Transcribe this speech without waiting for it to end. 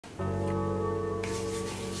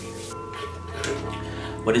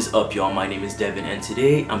What is up, y'all? My name is Devin, and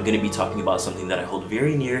today I'm going to be talking about something that I hold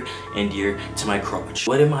very near and dear to my crotch.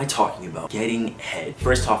 What am I talking about? Getting head.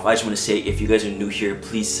 First off, I just want to say, if you guys are new here,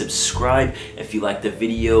 please subscribe. If you like the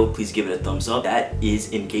video, please give it a thumbs up. That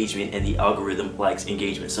is engagement, and the algorithm likes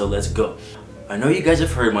engagement, so let's go. I know you guys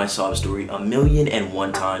have heard my sob story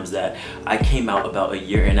 1,000,001 times that I came out about 1.5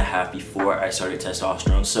 years before I started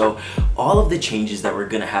testosterone. So all of the changes that were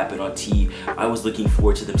gonna happen on T, I was looking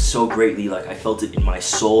forward to them so greatly. Like, I felt it in my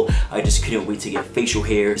soul. I just couldn't wait to get facial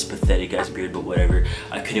hair. It's pathetic ass beard, but whatever.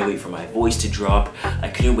 I couldn't wait for my voice to drop. I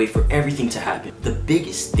couldn't wait for everything to happen. The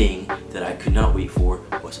biggest thing that I could not wait for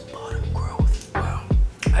was bottom growth. Wow.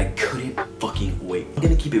 I couldn't fucking wait. I'm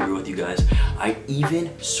gonna keep it real with you guys. I even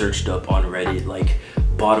searched up on Reddit like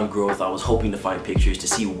bottom growth. I was hoping to find pictures to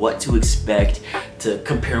see what to expect, to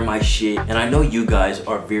compare my shit. And I know you guys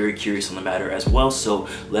are very curious on the matter as well, so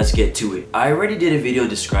let's get to it. I already did a video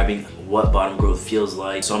describing what bottom growth feels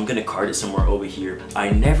like, so I'm gonna card it somewhere over here.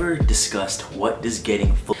 I never discussed what does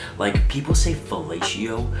getting, like, people say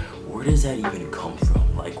fellatio. Where does that even come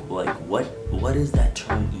from? Like what does that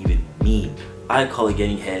term even mean? I call it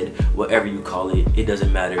getting head, whatever you call it, it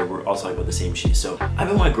doesn't matter. We're all talking about the same shit. So I've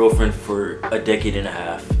been with my girlfriend for 1.5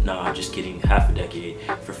 decades. Nah, I'm just kidding, half a decade,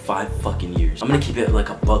 for 5 fucking years. I'm gonna keep it like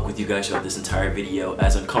a buck with you guys throughout this entire video.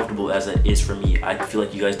 As uncomfortable as that is for me, I feel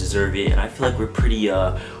like you guys deserve it, and I feel like we're pretty,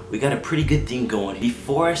 we got a pretty good thing going.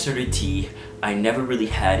 Before I started T, I never really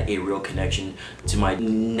had a real connection to my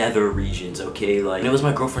nether regions, okay? Like, when it was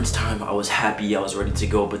my girlfriend's time, I was happy, I was ready to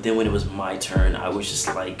go, but then when it was my turn, I was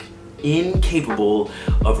just like, incapable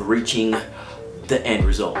of reaching the end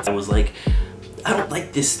result. I was like, I don't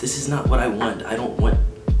like this. This is not what I want. I don't want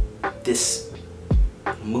this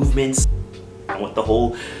movements. I want the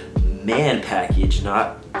whole man package,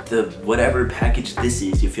 not the whatever package this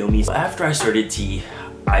is, you feel me? So after I started T,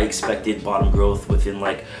 I expected bottom growth within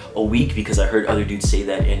like a week because I heard other dudes say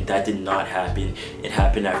that, and that did not happen. It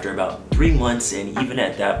happened after about 3 months, and even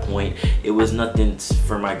at that point, it was nothing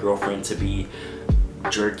for my girlfriend to be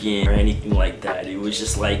jerking or anything like that. It was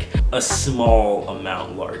just like a small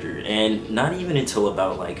amount larger, and not even until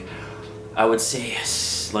about, like, I would say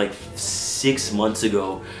like 6 months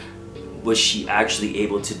ago was she actually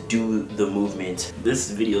able to do the movement. This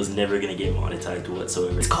video is never gonna get monetized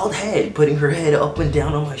whatsoever. It's called head, putting her head up and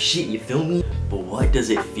down on my shit, you feel me? But what does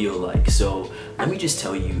it feel like? So let me just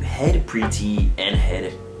tell you, head pre-T and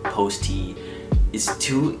head post-T is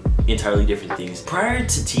 2 entirely different things. Prior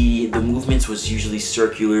to T, the movements was usually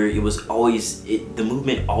circular. It was always, the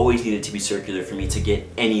movement always needed to be circular for me to get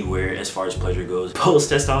anywhere as far as pleasure goes.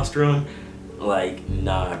 Post testosterone, like,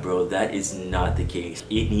 nah bro, that is not the case.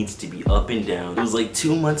 It needs to be up and down. It was like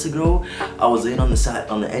 2 months ago, I was laying on the side,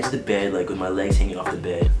 on the edge of the bed, like with my legs hanging off the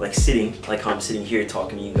bed, like sitting, like how I'm sitting here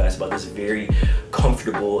talking to you guys about this very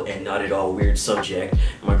comfortable and not at all weird subject.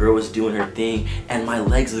 My girl was doing her thing, and my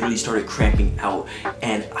legs literally started cramping out,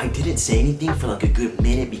 and I didn't say anything for like a good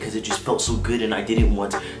minute because it just felt so good, and I didn't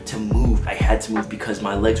want to move. I had to move because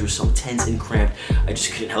my legs were so tense and cramped, I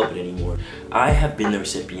just couldn't help it anymore. I have been the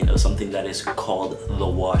recipient of something that is called the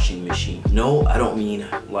washing machine. No, I don't mean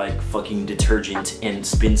like fucking detergent and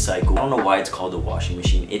spin cycle. I don't know why it's called the washing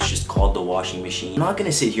machine. It's just called the washing machine. I'm not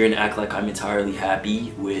gonna sit here and act like I'm entirely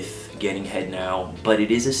happy with getting head now, but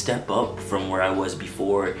it is a step up from where I was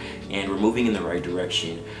before, and we're moving in the right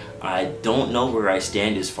direction. I don't know where I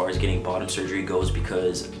stand as far as getting bottom surgery goes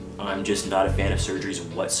because I'm just not a fan of surgeries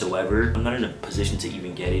whatsoever. I'm not in a position to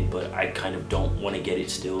even get it, but I kind of don't want to get it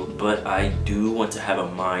still. But I do want to have a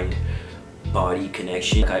mind-body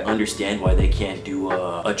connection. Like, I understand why they can't do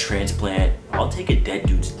a transplant. I'll take a dead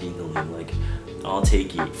dude's dingling, like, I'll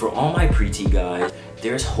take it. For all my pre-T guys,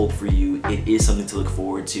 there's hope for you. It is something to look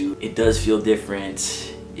forward to. It does feel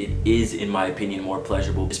different. It is, in my opinion, more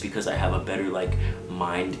pleasurable just because I have a better, like,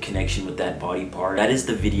 mind connection with that body part. That is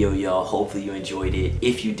the video, y'all. Hopefully you enjoyed it.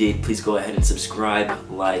 If you did, please go ahead and subscribe,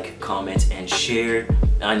 like, comment, and share.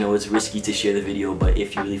 I know it's risky to share the video, but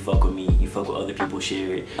if you really fuck with me, you fuck with other people,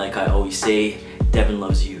 share it. Like I always say, Devin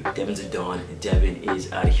loves you. Devin's a Don. Devin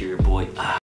is out of here, boy.